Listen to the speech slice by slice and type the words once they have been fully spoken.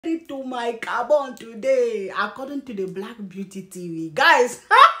heading to my carbon today, according to the Black Beauty TV. Guys,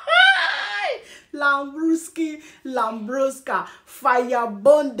 Lambruska, fire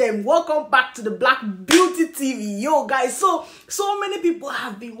burn them. Welcome back to the Black Beauty TV. Yo, guys, so many people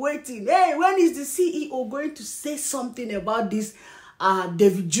have been waiting. Hey, when is the CEO going to say something about this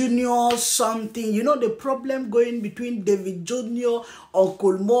David Jr. something? You know, the problem going between David Jr.,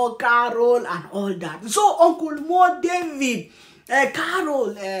 Uncle Mo, Carol, and all that. So Uncle Mo, David,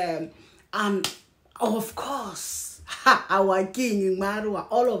 Carol, and of course, our king, Marua,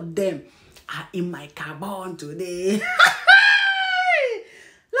 all of them are in my carbon today.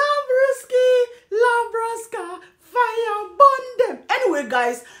 Lambruska, fire burn them. Anyway,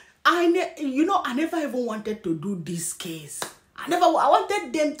 guys, I never even wanted to do this case. I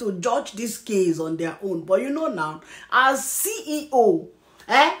wanted them to judge this case on their own. But you know now, as CEO,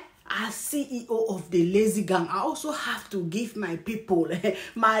 as CEO of the Lazy Gang, I also have to give my people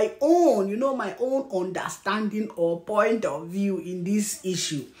my own, my own understanding or point of view in this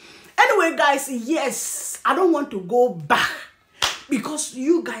issue. Anyway, guys, yes, I don't want to go back because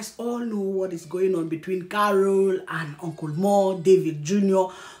you guys all know what is going on between Carol and Uncle Mo, David Jr.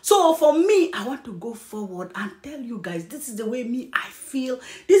 So for me, I want to go forward and tell you guys, this is the way I feel.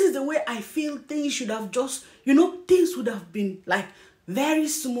 This is the way I feel things should have just, things would have been like very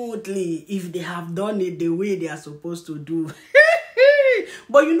smoothly if they have done it the way they are supposed to do.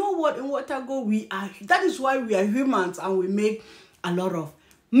 But you know what? In Watago, that is why we are humans and we make a lot of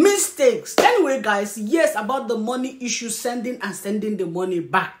mistakes. Anyway, guys, yes, about the money issue, sending the money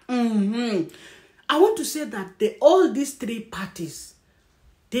back. I want to say that all these three parties,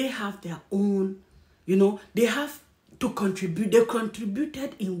 they have their own, they have to contribute. They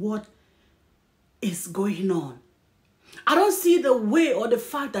contributed in what is going on. I don't see the way or the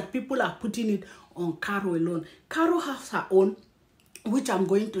fact that people are putting it on Carol alone. Carol has her own, which I'm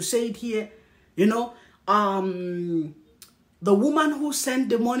going to say it here, the woman who sent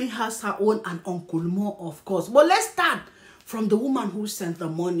the money has her own, and Uncle Mo, of course. But let's start from the woman who sent the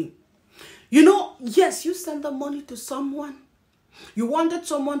money. Yes, you sent the money to someone. You wanted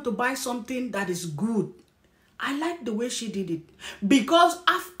someone to buy something that is good. I like the way she did it. Because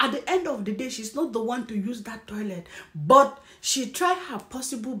at the end of the day, she's not the one to use that toilet. But she tried her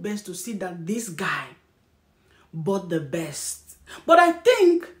possible best to see that this guy bought the best. But I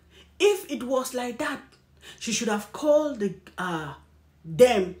think if it was like that, she should have called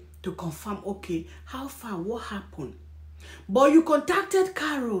them to confirm, okay, how far, what happened. But you contacted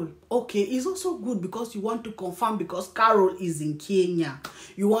Carol. Okay, it's also good because you want to confirm, because Carol is in Kenya.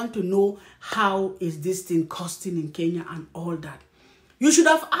 You want to know how is this thing costing in Kenya and all that. You should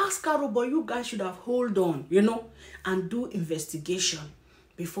have asked Carol, but you guys should have hold on, and do investigation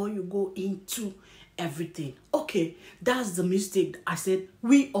before you go into everything. Okay, that's the mistake. I said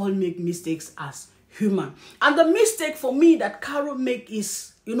we all make mistakes as human. And the mistake for me that Carol make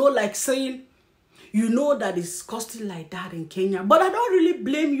is, like saying, that it's costing like that in Kenya. But I don't really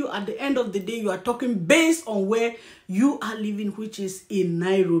blame you. At the end of the day, you are talking based on where you are living, which is in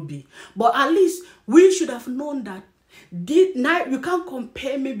Nairobi. But at least we should have known that you can't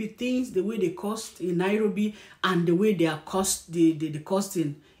compare maybe things the way they cost in Nairobi and the way they are cost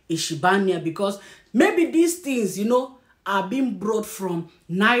in Ishibania, because maybe these things, are being brought from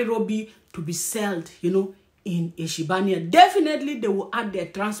Nairobi to be sold, in Ishibania. Definitely, they will add their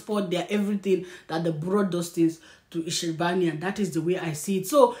transport, their everything that they brought those things to Ishibania. That is the way I see it.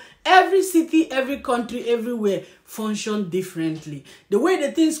 So every city, every country, everywhere function differently. The way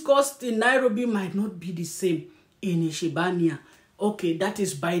the things cost in Nairobi might not be the same in Ishibania. Okay, that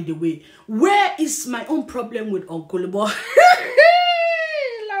is by the way. Where is my own problem with Uncle Bo?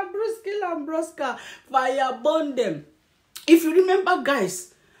 Lambruska, fire burn them. If you remember,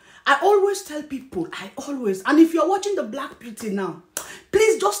 guys, I always tell people, and if you're watching the Black Beauty now,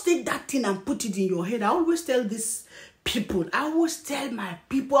 please just take that thing and put it in your head. I always tell these people, I always tell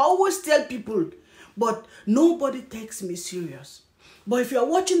people, but nobody takes me serious. But if you're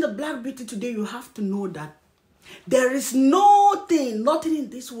watching the Black Beauty today, you have to know that there is nothing in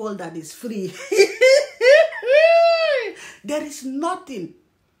this world that is free. There is nothing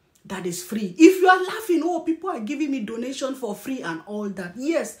that is free. If you are laughing, oh, people are giving me donation for free and all that.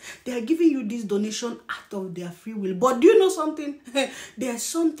 Yes, they are giving you this donation out of their free will. But do you know something? There's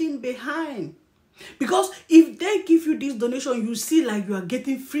something behind. Because if they give you this donation, you see like you are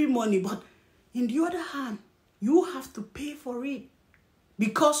getting free money. But in the other hand, you have to pay for it.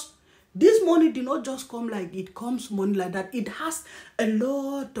 Because this money did not just come like it comes money like that. It has a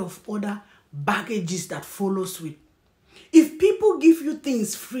lot of other baggages that follows with. If people give you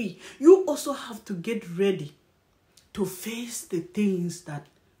things free, you also have to get ready to face the things that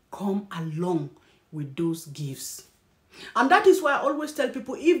come along with those gifts. And that is why I always tell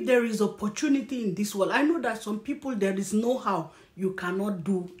people, if there is opportunity in this world, I know that some people, there is know-how. You cannot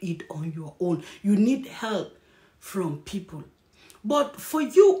do it on your own. You need help from people. But for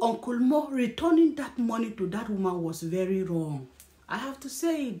you, Uncle Mo, returning that money to that woman was very wrong. I have to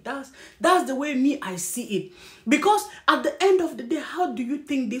say it. That's the way I see it. Because at the end of the day, how do you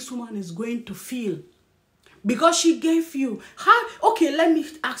think this woman is going to feel? Because she gave you. Okay, let me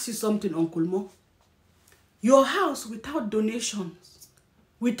ask you something, Uncle Mo. Your house without donations,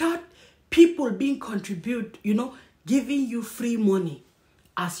 without people being contribute, giving you free money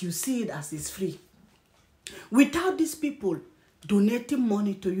as you see it as it's free. Without these people donating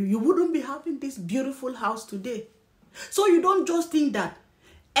money to you, you wouldn't be having this beautiful house today. So you don't just think that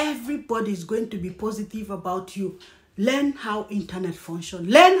everybody is going to be positive about you. Learn how internet function.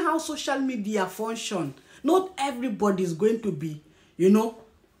 Learn how social media function. Not everybody is going to be,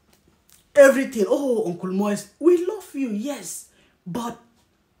 everything. Oh, Uncle Moise, we love you, yes. But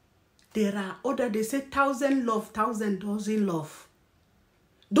there are other, they say 1,000 love, 1,000 doesn't love.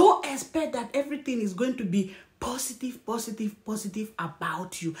 Don't expect that everything is going to be positive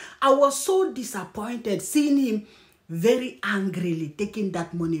about you. I was so disappointed seeing him very angrily taking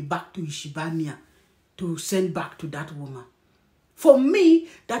that money back to Ishibania to send back to that woman. For me,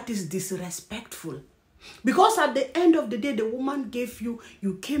 that is disrespectful. Because at the end of the day, the woman gave you,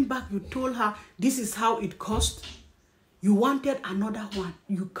 you came back, you told her, this is how it cost. You wanted another one.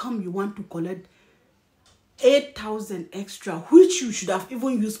 You want to collect 8,000 extra, which you should have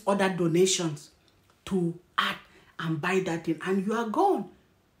even used other donations to add and buy that thing. And you are gone.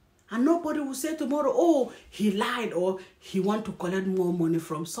 And nobody will say tomorrow, oh, he lied or he want to collect more money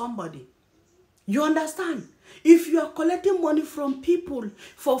from somebody. You understand? If you are collecting money from people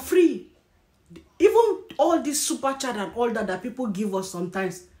for free, even all this super chat and all that people give us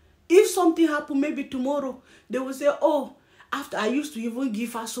sometimes, if something happen, maybe tomorrow, they will say, oh, after I used to even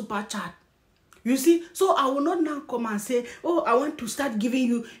give her super chat. You see, so I will not now come and say, oh, I want to start giving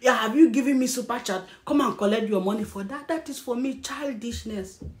you, yeah, have you given me super chat? Come and collect your money for that. That is for me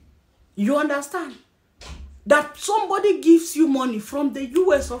childishness. You understand? That somebody gives you money from the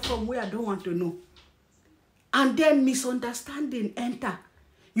US or from where I don't want to know. And then misunderstanding enter.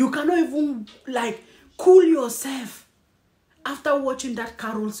 You cannot even cool yourself. After watching that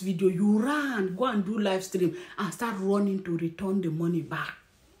Carol's video, you ran, go and do live stream and start running to return the money back.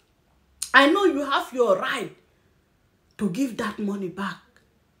 I know you have your right to give that money back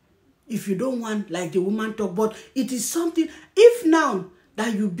if you don't want, like the woman talk, but it is something, if now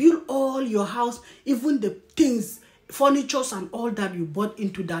that you build all your house, even the things, furnitures and all that you bought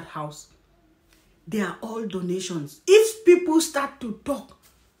into that house, they are all donations. If people start to talk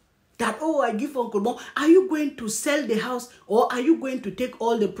that, oh, I give Uncle Mo, are you going to sell the house or are you going to take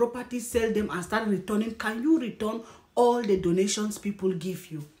all the properties, sell them and start returning? Can you return all the donations people give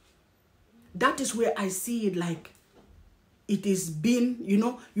you? That is where I see it like it is being,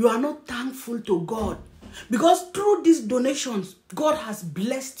 you are not thankful to God. Because through these donations, God has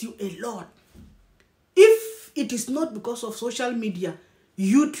blessed you a lot. If it is not because of social media,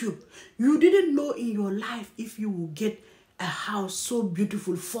 YouTube, you didn't know in your life if you will get a house so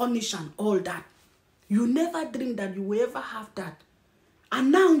beautiful, furnished and all that. You never dreamed that you will ever have that.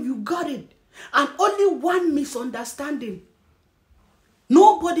 And now you got it. And only one misunderstanding.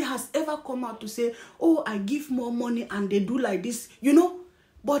 Nobody has ever come out to say, oh, I give more money and they do like this,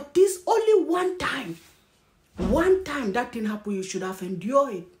 But this only one time that thing happened, you should have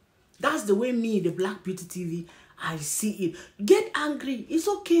endured it. That's the way me, the Black Beauty TV, I see it. Get angry. It's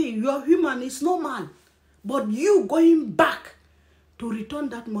okay. You are human. It's normal. But you going back to return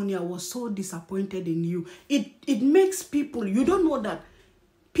that money, I was so disappointed in you. It makes people, you don't know that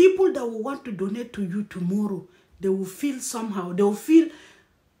people that will want to donate to you tomorrow, they will feel somehow. They will feel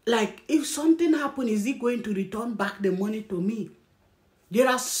like if something happens, is he going to return back the money to me? There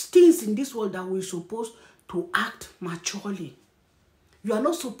are things in this world that we're supposed to act maturely. You are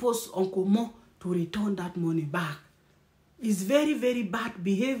not supposed, Uncle Mo, to return that money back. It's very, very bad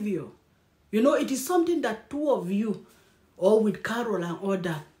behavior. It is something that two of you, or with Carol and all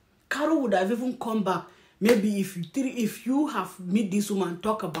that, Carol would have even come back. Maybe if you have meet this woman,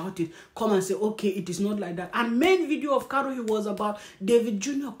 talk about it, come and say, okay, it is not like that. And main video of Carol, it was about David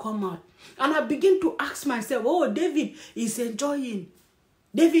Jr. come out. And I begin to ask myself, oh, David is enjoying.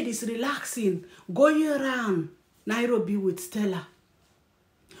 David is relaxing, going around Nairobi with Stella.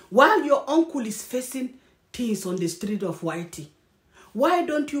 While your uncle is facing things on the street of Whitey. Why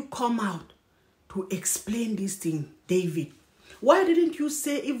don't you come out to explain this thing, David? Why didn't you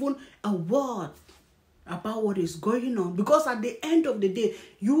say even a word? about what is going on. Because at the end of the day,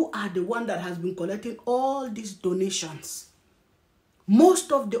 you are the one that has been collecting all these donations.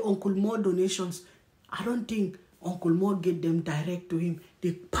 Most of the Uncle Mo donations, I don't think Uncle Mo get them direct to him.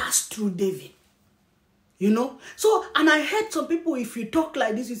 They pass through David. You know? So, and I heard some people, if you talk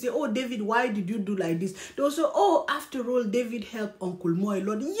like this, you say, oh, David, why did you do like this? They will say, oh, after all, David helped Uncle Mo a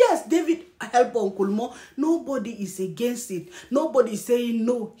lot. Yes, David helped Uncle Mo. Nobody is against it. Nobody is saying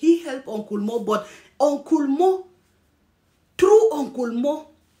no. He helped Uncle Mo, but Uncle Mo, through Uncle Mo,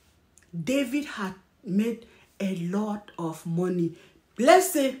 David had made a lot of money.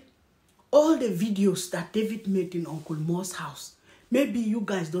 Let's say all the videos that David made in Uncle Mo's house. Maybe you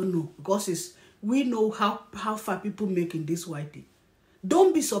guys don't know, because we know how far people make in this white thing.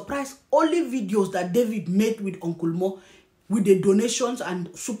 Don't be surprised. Only videos that David made with Uncle Mo, with the donations and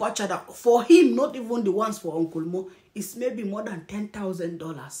super chat for him, not even the ones for Uncle Mo, is maybe more than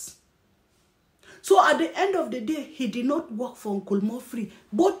 $10,000. So at the end of the day, he did not work for Uncle Mo free.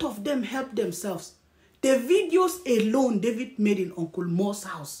 Both of them helped themselves. The videos alone David made in Uncle Mo's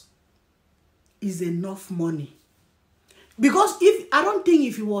house is enough money. Because I don't think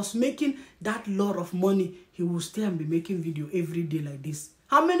if he was making that lot of money, he would stay and be making video every day like this.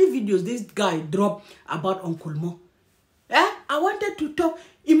 How many videos this guy dropped about Uncle Mo? I wanted to talk.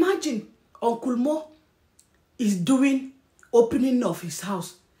 Imagine Uncle Mo is doing opening of his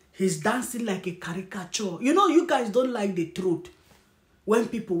house. He's dancing like a caricature. You know, you guys don't like the truth. When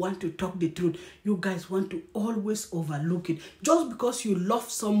people want to talk the truth, you guys want to always overlook it. Just because you love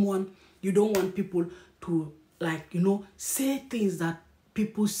someone, you don't want people to, like, you know, say things that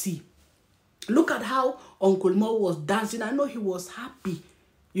people see. Look at how Uncle Mo was dancing. I know he was happy.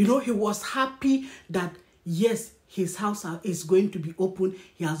 You know, he was happy that, yes, his house is going to be open.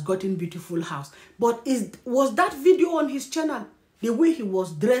 He has gotten a beautiful house. But was that video on his channel? The way he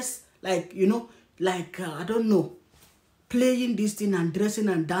was dressed, like, you know, like, I don't know, playing this thing and dressing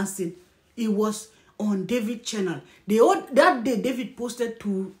and dancing. It was on David's channel. That day, David posted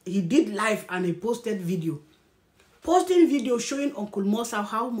he did live and he posted video. Posting video showing Uncle Mo's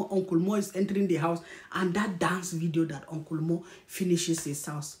how Uncle Mo is entering the house, and that dance video that Uncle Mo finishes his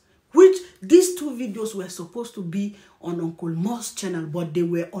house. Which these two videos were supposed to be on Uncle Mo's channel, but they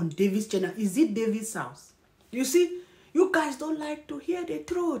were on David's channel. Is it David's house? You see, you guys don't like to hear the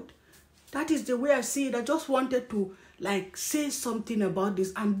truth. That is the way I see it. I just wanted to, like, say something about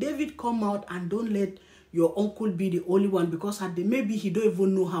this. And David, come out and don't let your uncle be the only one, because maybe he don't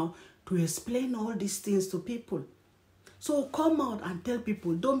even know how to explain all these things to people. So come out and tell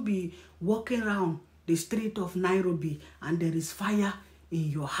people, don't be walking around the street of Nairobi and there is fire in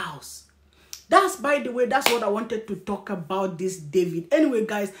your house. That's, by the way, that's what I wanted to talk about this David. Anyway,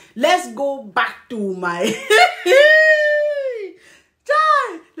 guys, let's go back to my...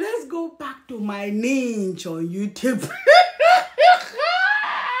 Let's go back to my niche on YouTube.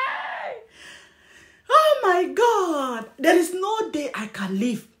 Oh my God. There is no day I can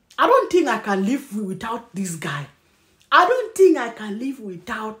live. I don't think I can live without this guy. I don't think I can live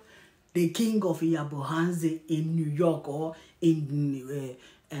without the king of Iyabohanze in New York, or in,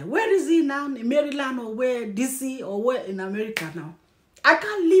 where is he now? In Maryland, or where? DC, or where in America now? I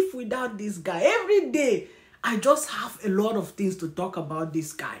can't live without this guy. Every day, I just have a lot of things to talk about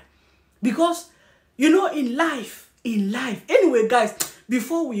this guy. Because, you know, in life. Anyway, guys,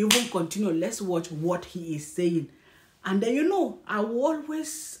 before we even continue, let's watch what he is saying. And then, you know, I will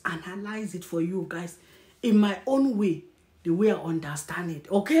always analyze it for you guys in my own way, the way I understand it.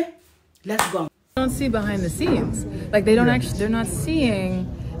 Okay? Let's go. Don't see behind the scenes. Like, they don't actually, they're not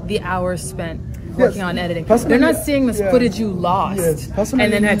seeing the hours spent working on editing. They're not seeing this footage you lost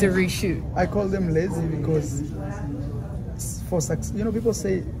and then had to reshoot. I call them lazy because for success, you know, people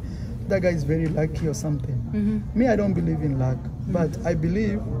say that guy is very lucky or something. Me, I don't believe in luck, but I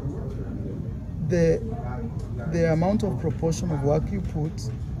believe the amount of proportion of work you put,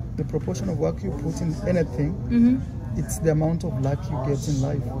 the proportion of work you put in anything, it's the amount of luck you get in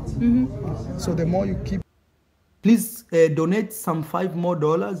life. So the more you keep... Please donate some $5 more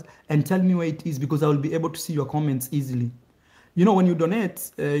and tell me where it is, because I will be able to see your comments easily. You know, when you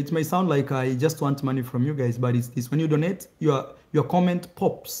donate, it may sound like I just want money from you guys, but it's when you donate, your comment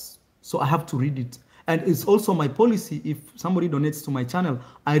pops. So I have to read it. And it's also my policy, if somebody donates to my channel,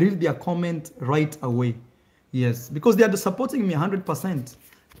 I read their comment right away. Yes, because they are supporting me 100%.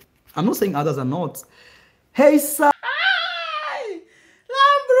 I'm not saying others are not. Hey, sir.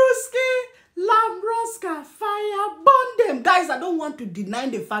 Lambroska, fire, burn them. Guys, I don't want to deny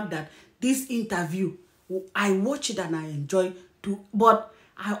the fact that this interview, I watch it and I enjoy too. But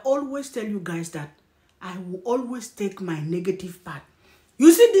I always tell you guys that I will always take my negative part.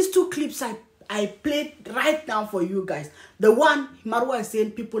 You see these two clips I played right now for you guys. The one Marwa is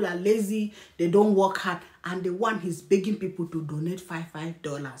saying people are lazy, they don't work hard, and the one he's begging people to donate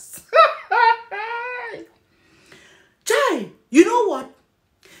 $5. Chai, you know what?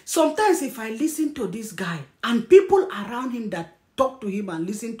 Sometimes if I listen to this guy and people around him that talk to him and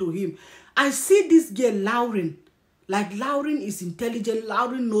listen to him, I see this girl Lauren. Like Lauren is intelligent,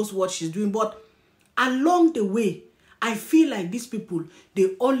 Lauren knows what she's doing, but along the way, I feel like these people,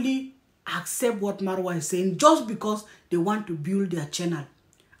 they only accept what Marwa is saying just because they want to build their channel.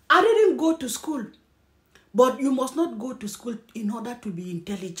 I didn't go to school, but you must not go to school in order to be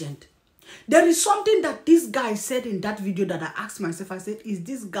intelligent. There is something that this guy said in that video that I asked myself. I said, is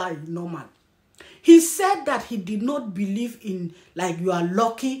this guy normal? He said that he did not believe in like you are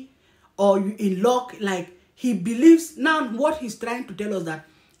lucky or you in luck. Like he believes now what he's trying to tell us that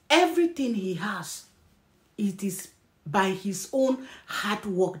everything he has, it is by his own hard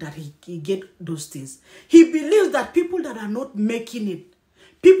work that he get those things. He believes that people that are not making it,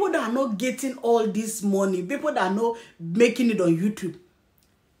 people that are not getting all this money, people that are not making it on YouTube,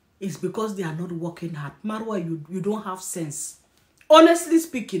 it's because they are not working hard. Marwa, you don't have sense. Honestly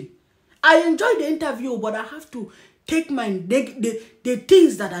speaking, I enjoyed the interview, but I have to take the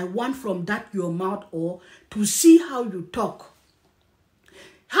things that I want from that your mouth or to see how you talk.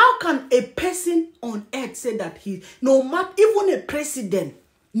 How can a person on earth say that no matter, even a president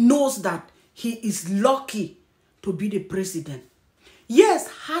knows that he is lucky to be the president? Yes,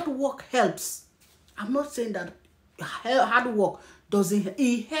 hard work helps. I'm not saying that hard work doesn't help.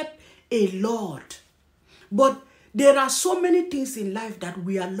 It helps a lot. But there are so many things in life that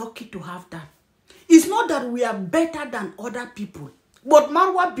we are lucky to have that. It's not that we are better than other people. But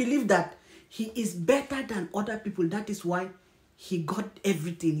Marwa believes that he is better than other people. That is why he got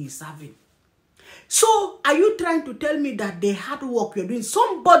everything he's having. So, are you trying to tell me that the hard work you're doing,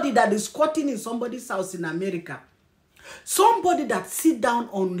 somebody that is squatting in somebody's house in America, somebody that sit down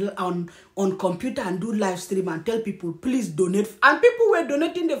on computer and do live stream and tell people, please donate, and people were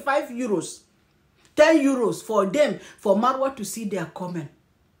donating the 5 euros, 10 euros for them, for Marwa to see their comment.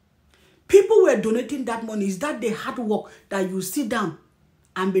 People were donating that money. Is that the hard work that you sit down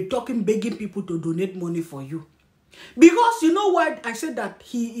and be talking, begging people to donate money for you? Because you know why I said that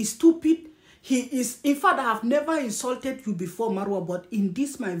he is stupid? He is, in fact, I have never insulted you before, Marwa, but in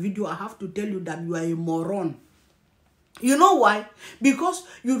this my video, I have to tell you that you are a moron. You know why? Because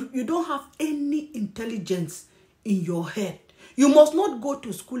you don't have any intelligence in your head. You must not go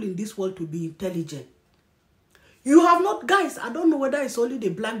to school in this world to be intelligent. You have not, guys, I don't know whether it's only the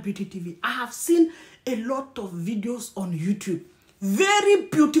Black Beauty TV. I have seen a lot of videos on YouTube. Very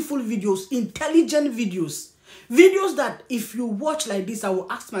beautiful videos, intelligent videos. Videos that if you watch like this, I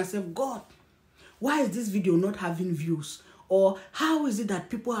will ask myself, God, why is this video not having views? Or how is it that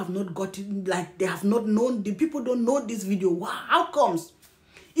people have not gotten, like they have not known, the people don't know this video? Wow, how comes?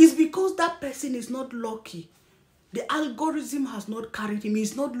 It's because that person is not lucky. The algorithm has not carried him.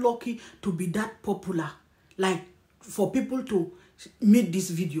 He's not lucky to be that popular, like for people to meet this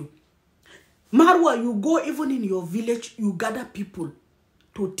video. Marwa, you go even in your village, you gather people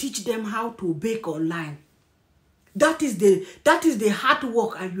to teach them how to bake online. That is the hard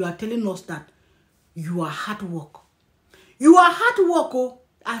work, and you are telling us that you are hard work. You are hard work, oh,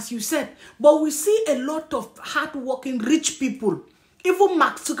 as you said, but we see a lot of hard-working rich people, even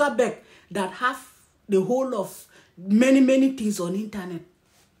Mark Zuckerberg, that have the whole of many things on internet.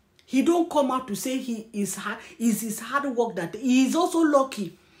 He don't come out to say he is his hard work that he is also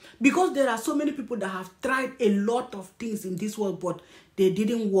lucky, because there are so many people that have tried a lot of things in this world, but they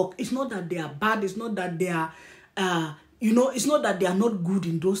didn't work. It's not that they are bad. It's not that they are, it's not that they are not good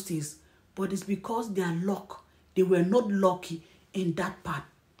in those things, but it's because they are luck. They were not lucky in that part.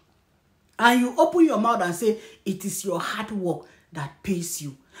 And you open your mouth and say, it is your hard work that pays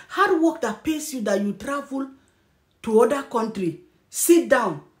you. Hard work that pays you, that you travel to other country, sit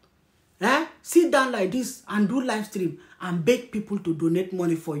down like this and do live stream and beg people to donate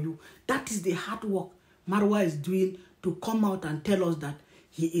money for you. That is the hard work Marwa is doing, to come out and tell us that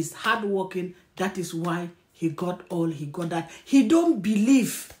he is hard working. That is why he got all he got. That he don't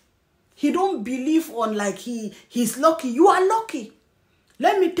believe. He don't believe on like he's lucky. You are lucky.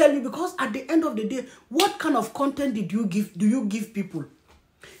 Let me tell you, because at the end of the day, what kind of content do you give people?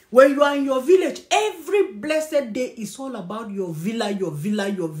 When you are in your village, every blessed day is all about your villa, your villa,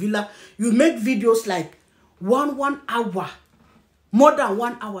 your villa. You make videos like one hour, more than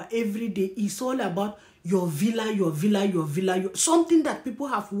 1 hour every day. It's all about your villa, your villa, your villa. Something that people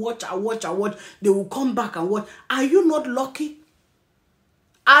have watched and watched and watched. They will come back and watch. Are you not lucky?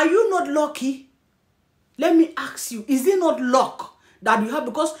 Are you not lucky? Let me ask you, is it not luck that you have,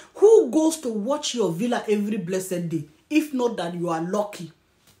 because who goes to watch your villa every blessed day if not that you are lucky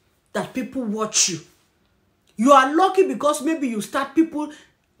that people watch you? You are lucky because maybe you start, people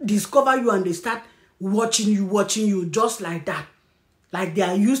discover you and they start watching you just like that, like they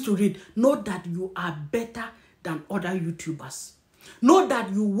are used to it. Know that you are better than other YouTubers. Know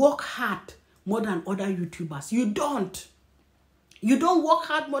that you work hard more than other YouTubers. You don't work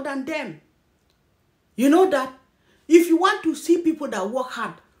hard more than them. You know that? If you want to see people that work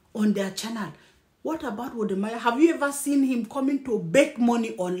hard on their channel, what about Wodemaya? Have you ever seen him coming to bake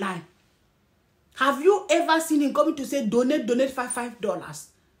money online? Have you ever seen him coming to say, donate $5?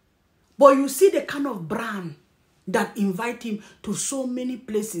 But you see the kind of brand that invite him to so many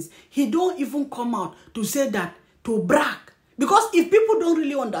places. He don't even come out to say that, to brag. Because if people don't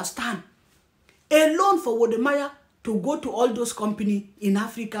really understand, alone for Wodemaya to go to all those companies in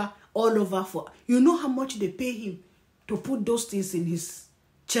Africa, all over, for, you know how much they pay him to put those things in his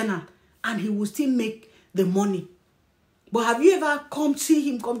channel, and he will still make the money. But have you ever see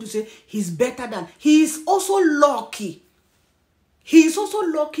him come to say he's better than? He is also lucky. He is also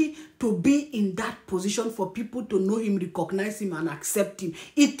lucky to be in that position for people to know him, recognize him, and accept him.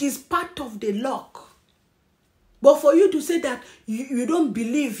 It is part of the luck. But for you to say that you don't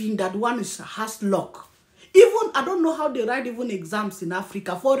believe in that one has luck. Even, I don't know how they write even exams in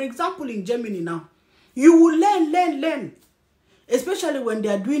Africa. For example, in Germany now, you will learn. Especially when they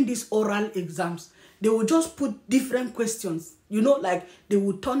are doing these oral exams. They will just put different questions. You know, like they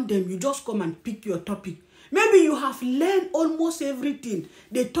will turn them. You just come and pick your topic. Maybe you have learned almost everything.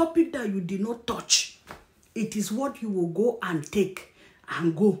 The topic that you did not touch, it is what you will go and take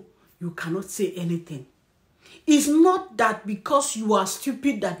and go. You cannot say anything. It's not that because you are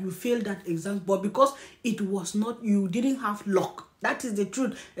stupid that you failed that exam, but because it was not, you didn't have luck. That is the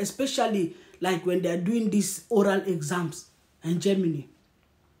truth, especially like when they are doing these oral exams in Germany.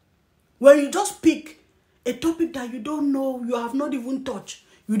 When you just pick a topic that you don't know, you have not even touched,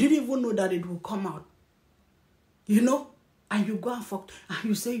 you didn't even know that it will come out. You know, and you go and fuck, and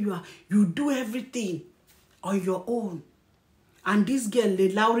you say you do everything on your own. And this girl,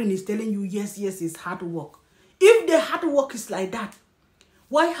 Lauren, is telling you, yes, it's hard work. If the hard work is like that,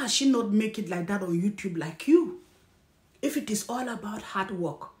 why has she not make it like that on YouTube like you? If it is all about hard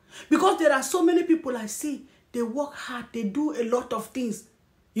work. Because there are so many people I see, they work hard, they do a lot of things,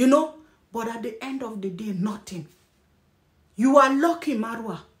 you know, but at the end of the day, nothing. You are lucky,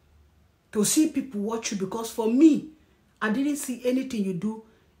 Marwa, to see people watch you, because for me, I didn't see anything you do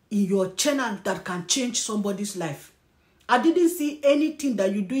in your channel that can change somebody's life. I didn't see anything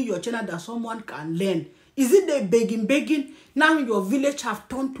that you do in your channel that someone can learn. Is it the begging? Now your village have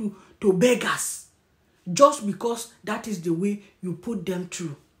turned to beggars. Just because that is the way you put them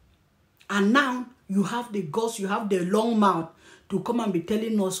through. And now you have the guts, you have the long mouth to come and be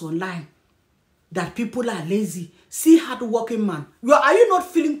telling us online that people are lazy. See hard-working man. Are you not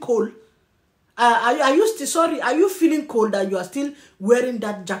feeling cold? Are you feeling cold that you are still wearing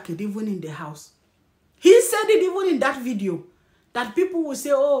that jacket even in the house? He said it even in that video, that people will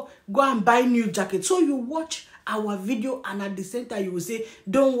say, oh, go and buy new jacket. So you watch our video and at the same time you will say,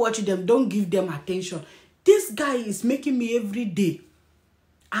 don't watch them, don't give them attention. This guy is making me every day.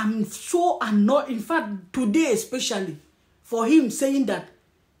 I'm so annoyed. In fact, today especially, for him saying that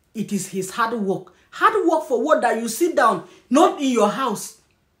it is his hard work. Hard work for what? That you sit down, not in your house.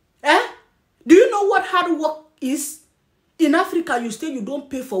 Do you know what hard work is? In Africa, you stay, you don't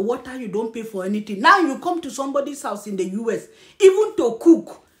pay for water, you don't pay for anything. Now you come to somebody's house in the US, even to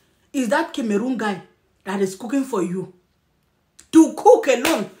cook. Is that Cameroon guy that is cooking for you? To cook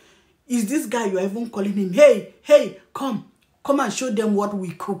alone, is this guy you are even calling him, hey, come and show them what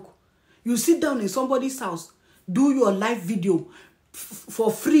we cook. You sit down in somebody's house, do your live video for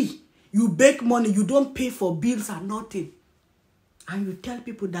free. You bake money, you don't pay for bills or nothing. And you tell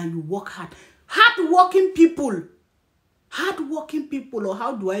people that you work hard. Hard-working people, or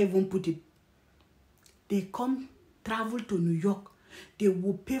how do I even put it? They come, travel to New York. They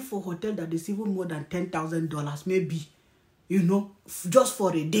will pay for hotel that is even more than $10,000, maybe, you know, just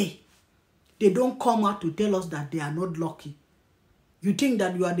for a day. They don't come out to tell us that they are not lucky. You think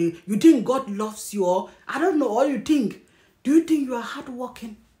that you think God loves you, or I don't know, or you think, do you think you are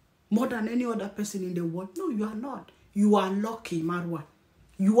hardworking more than any other person in the world? No, you are not. You are lucky, Marwa.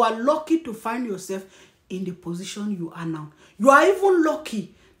 You are lucky to find yourself in the position you are now. You are even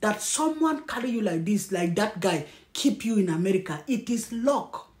lucky that someone carry you like this, like that guy, keep you in America. It is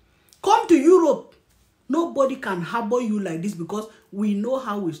luck. Come to Europe. Nobody can harbor you like this because we know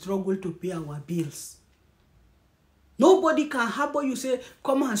how we struggle to pay our bills. Nobody can harbor you, say,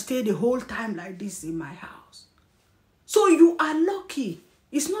 come and stay the whole time like this in my house. So you are lucky.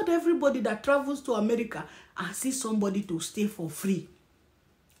 It's not everybody that travels to America and sees somebody to stay for free.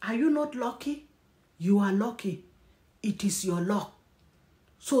 Are you not lucky? You are lucky. It is your luck.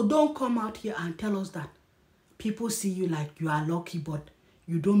 So don't come out here and tell us that people see you like you are lucky, but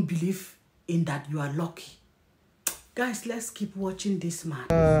you don't believe in that you are lucky. Guys, let's keep watching this man.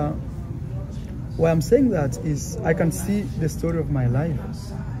 Why I'm saying that is I can see the story of my life.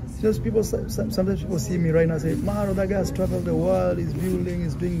 Just people, sometimes people see me right now and say, man, that guy has traveled the world, he's building,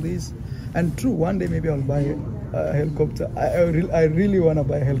 he's doing this. And true, one day maybe I'll buy a helicopter. I really want to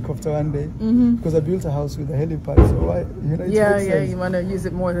buy a helicopter one day because I built a house with a helipad. So you want to use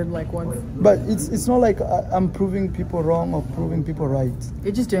it more than like once. But it's not like I'm proving people wrong or proving people right.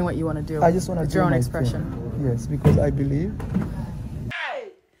 You're just doing what you want to do. I just want to do your own my expression. thing. Yes, because I believe.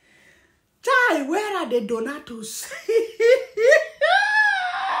 Chai, where are the donatos?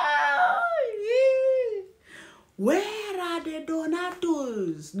 Where are the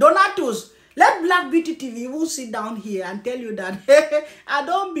donatos? Donatos, let Black Beauty TV will sit down here and tell you that I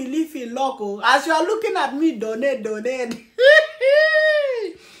don't believe in local. As you are looking at me, donate.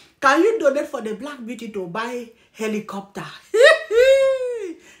 Can you donate for the Black Beauty to buy helicopter?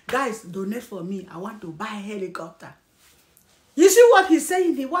 Guys, donate for me. I want to buy a helicopter. You see what he's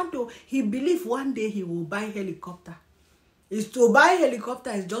saying? He believes one day he will buy helicopter. Is to buy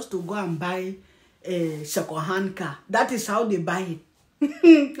helicopter is just to go and buy a second-hand car. That is how they buy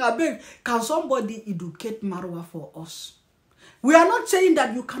it. I beg, can somebody educate Marwa for us? We are not saying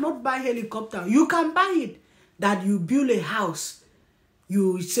that you cannot buy helicopter. You can buy it. That you build a house.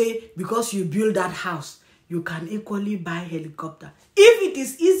 You say because you build that house, you can equally buy helicopter. If it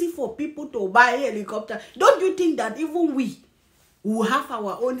is easy for people to buy helicopter, don't you think that even we will have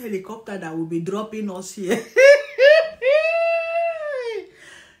our own helicopter that will be dropping us here?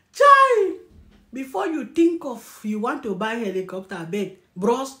 Chai! Before you think of you want to buy a helicopter, I beg,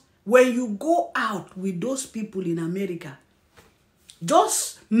 bros, when you go out with those people in America,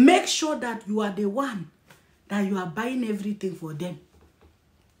 just make sure that you are the one that you are buying everything for them.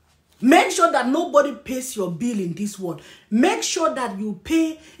 Make sure that nobody pays your bill in this world. Make sure that you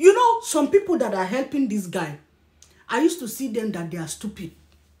pay. You know, some people that are helping this guy, I used to see them that they are stupid.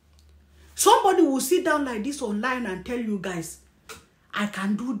 Somebody will sit down like this online and tell you guys, I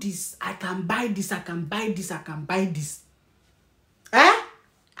can do this, I can buy this, I can buy this, I can buy this. I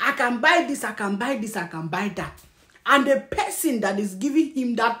can buy this, I can buy this, I can buy that. And the person that is giving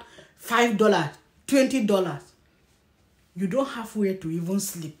him that $5, $20, you don't have where to even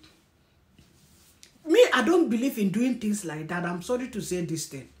sleep. Me, I don't believe in doing things like that. I'm sorry to say this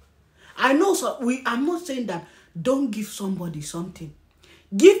thing. I know, so I'm not saying that don't give somebody something.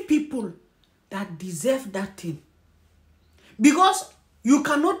 Give people that deserve that thing. Because you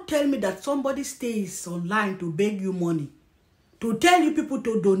cannot tell me that somebody stays online to beg you money, to tell you people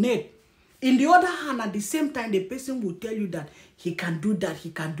to donate. In the other hand, at the same time, the person will tell you that he can do that,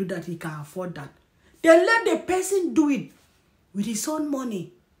 he can do that, he can afford that. Then let the person do it with his own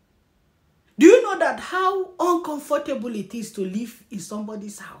money. Do you know that how uncomfortable it is to live in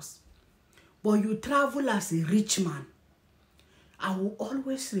somebody's house? But you travel as a rich man. I will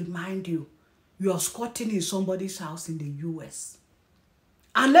always remind you, you are squatting in somebody's house in the US.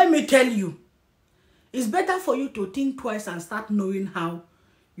 And let me tell you, it's better for you to think twice and start knowing how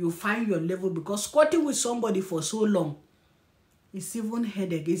you find your level, because squatting with somebody for so long is even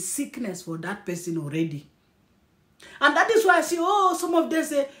headache, it's sickness for that person already. And that is why I say, oh, some of them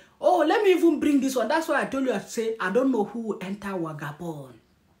say, oh, let me even bring this one. That's why I told you, I say, I don't know who will enter Wagabon.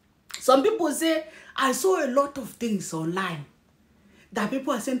 Some people say, I saw a lot of things online that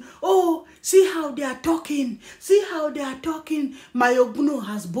people are saying, oh, see how they are talking. See how they are talking. Mayogno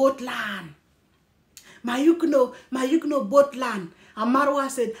has bought land. Mayugno bought land. And Marwa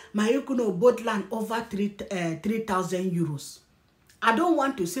said, Mayugno bought land over 3,000 euros. I don't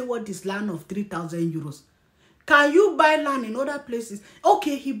want to say what is land of 3,000 euros. Can you buy land in other places?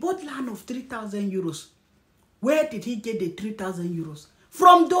 Okay, he bought land of 3,000 euros. Where did he get the 3,000 euros?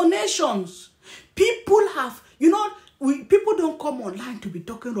 From donations. People have, you know, people don't come online to be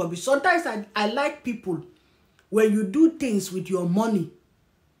talking rubbish. Sometimes I like people, when you do things with your money,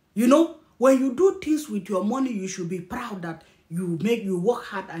 you know, when you do things with your money, you should be proud that you work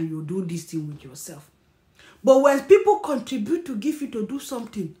hard and you do this thing with yourself. But when people contribute to give you to do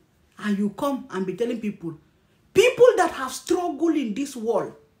something, and you come and be telling people that have struggled in this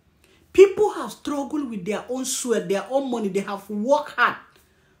world, people have struggled with their own sweat, their own money, they have worked hard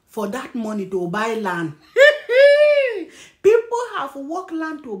for that money to buy land. People have worked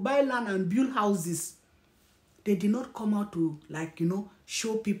land to buy land and build houses. They did not come out to, like, you know,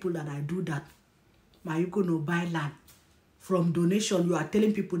 show people that I do that. But you gonna buy land. from donation, you are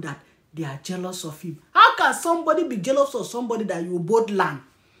telling people that they are jealous of him. How can somebody be jealous of somebody that you bought land?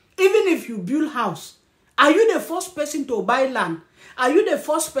 Even if you build house, are you the first person to buy land? Are you the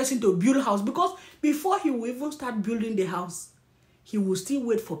first person to build house? Because before he will even start building the house, he will still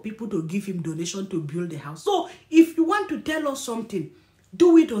wait for people to give him donation to build the house. So if you want to tell us something,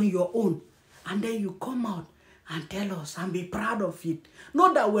 do it on your own. And then you come out and tell us and be proud of it.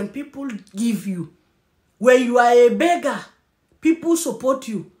 Not that when people give you, when you are a beggar, people support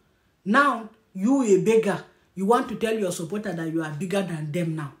you. Now, you a beggar, you want to tell your supporter that you are bigger than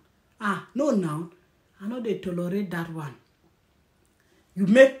them now. No now. I know they tolerate that one. You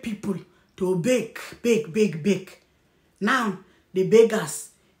make people to beg. Now, the beggars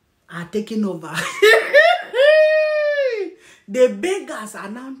are taking over. The beggars are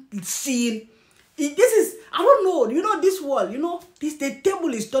now seeing. This is, I don't know, you know, this world, you know, the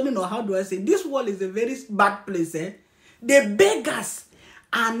table is turning, or how do I say, this world is a very bad place, eh? The beggars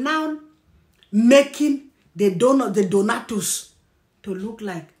are now making the donatus to look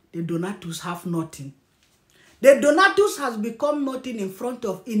like the donatus have nothing. The donatus has become nothing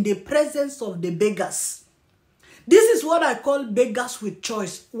in the presence of the beggars. This is what I call beggars with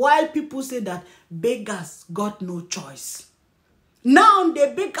choice. Why people say that beggars got no choice. Now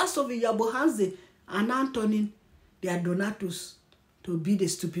the beggars of Iyabohanze are now turning their donatus to be the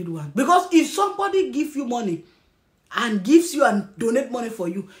stupid one. Because if somebody gives you money and gives you and donate money for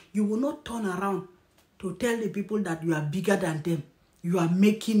you, you will not turn around to tell the people that you are bigger than them. You are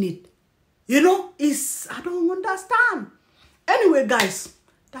making it. You know, I don't understand. Anyway, guys,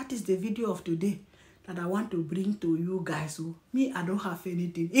 that is the video of today that I want to bring to you guys. So, me, I don't have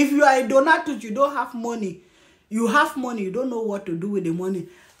anything. If you are a donatus, you don't have money. You have money, you don't know what to do with the money.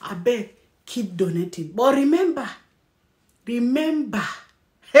 I beg, keep donating. But remember,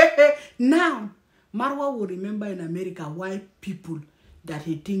 now, Marwa will remember in America why people that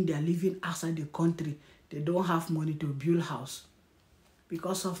he think they are living outside the country, they don't have money to build house.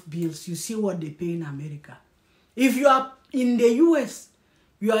 Because of bills. You see what they pay in America. If you are in the US,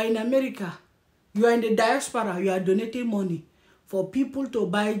 you are in America, you are in the diaspora, you are donating money for people to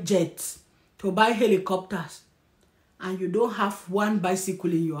buy jets, to buy helicopters, and you don't have one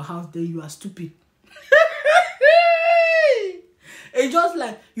bicycle in your house, then you are stupid. It's just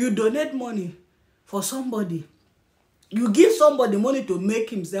like you donate money for somebody. You give somebody money to make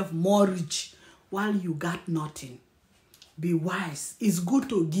himself more rich while you got nothing. Be wise. It's good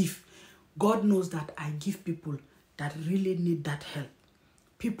to give. God knows that I give people that really need that help.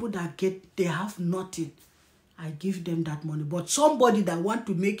 People that they have nothing, I give them that money. But somebody that want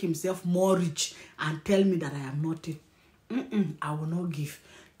to make himself more rich and tell me that I am nothing, I will not give.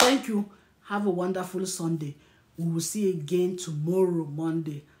 Thank you. Have a wonderful Sunday. We will see you again tomorrow,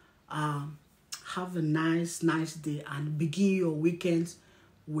 Monday. Have a nice day and begin your weekends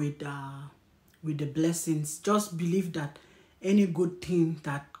with the blessings. Just believe that any good thing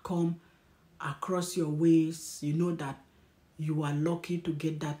that come across your ways, you know that you are lucky to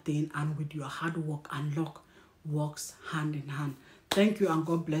get that thing, and with your hard work and luck works hand in hand. Thank you and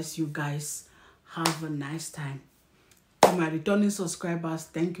God bless you guys. Have a nice time. To my returning subscribers,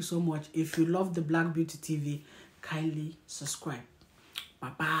 thank you so much. If you love the Black Beauty TV, kindly subscribe.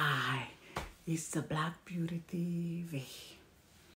 Bye-bye. It's the Black Beauty TV.